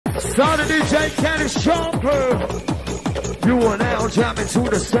Sound of DJ Kenny Sharper. You are now jamming to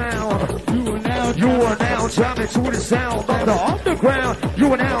the sound. You are now jamming to the sound of the underground.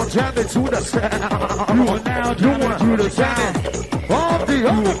 You are now jamming to the sound. You are now jamming to the sound of the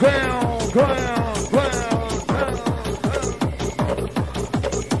underground.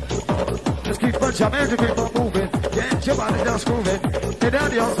 Just keep on jamming, keep on moving. Get your body down, grooving. Get down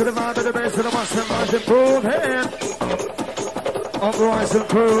the arms to the vibe, to the bass, to the muscle, rise and prove it. Uprise and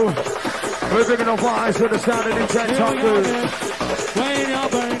crew. We're bringing up wise to the sound of DJ Sharper.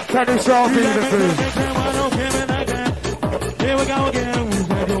 Kenny Sharper in the crew. Here we go again. We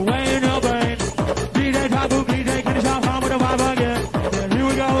said you're way in your brain. DJ Sharper, DJ Kenny Sharper with a vibe again. Yeah, here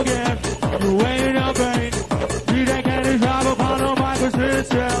we go again. You're way in your brain. DJ Kenny Sharper on the microphone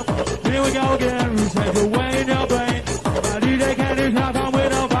still. Here we go again. We said you're way in your brain. DJ Kenny Sharper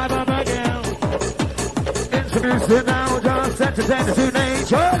with a vibe again. Introduce it now, just entertain to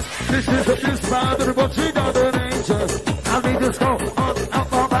natures. This is the fist vibe of the watching other natures. I need to go on,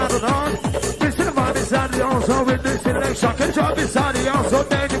 up, out and on. This is the vibe inside the also with this selection. Can drop inside the also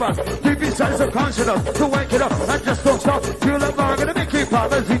dangerous. Deep inside subconscious to wake it up and just don't stop. Feel like I'm gonna make it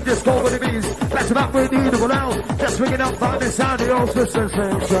pop as we discover what it means. That's about where the evil now. Just bringing up vibe inside the also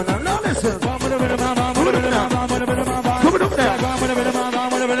sensation. And now listen. Coming up now.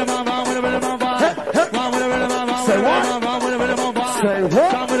 Say what? Say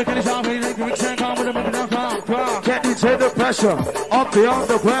what? Can you take the pressure up the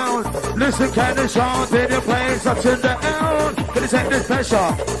underground? Listen, can you shout in your place up in the air? Can you take this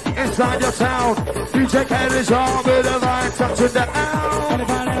pressure inside your town? DJ can you shout with the lights up in the air? What if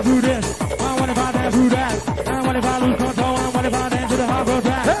I do this? What if I do that? What if I lose control? What if I dance to the hardcore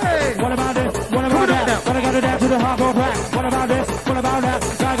track? Hey! What about this? What about that? What I gotta dance to the hardcore track? What about this? What about that?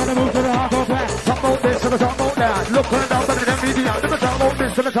 I gotta move to the hardcore track. Talk about this and talk about that. Look around for the media. Never talk about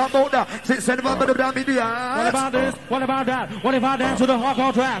this and talk about that. Send about the media. What about this? What about that? What if I dance to the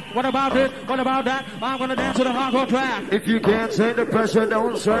hardcore track? What about this? What about that? I'm gonna dance to the hardcore track. If you can't take the pressure,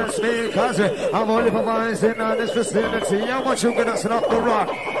 don't stress me, cause I'm only providing on this vicinity. I want you to snap the rock.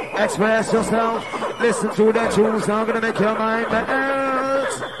 Express yourself. Listen to the tunes. I'm gonna make your mind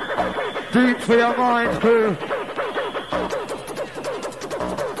melt. Deep for your mind, crew.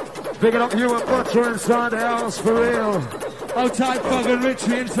 Picking up you and Butcher inside the house for real. Oh, type fucking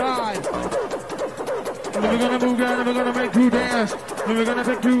Richie inside. And we're gonna move down and we're gonna make you dance. And we're gonna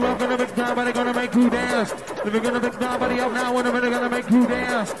pick you up, gonna pick down, but they're gonna make you dance. And we're gonna pick down, buddy up now, and we're gonna make you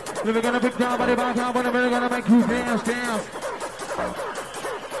dance. And we're gonna pick down, buddy back out, and we're gonna make you dance, dance.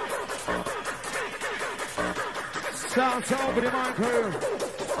 Sounds over the mind crew.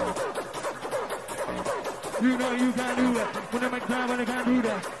 You know you can do that. When they make time, when they can't do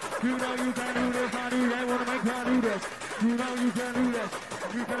that. You know you can do this, I do that. When they make time, do this. You know you can do this.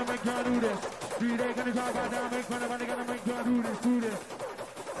 You can make time, do this. They gonna talk about down, make fun of, they gonna make time, do this, do this.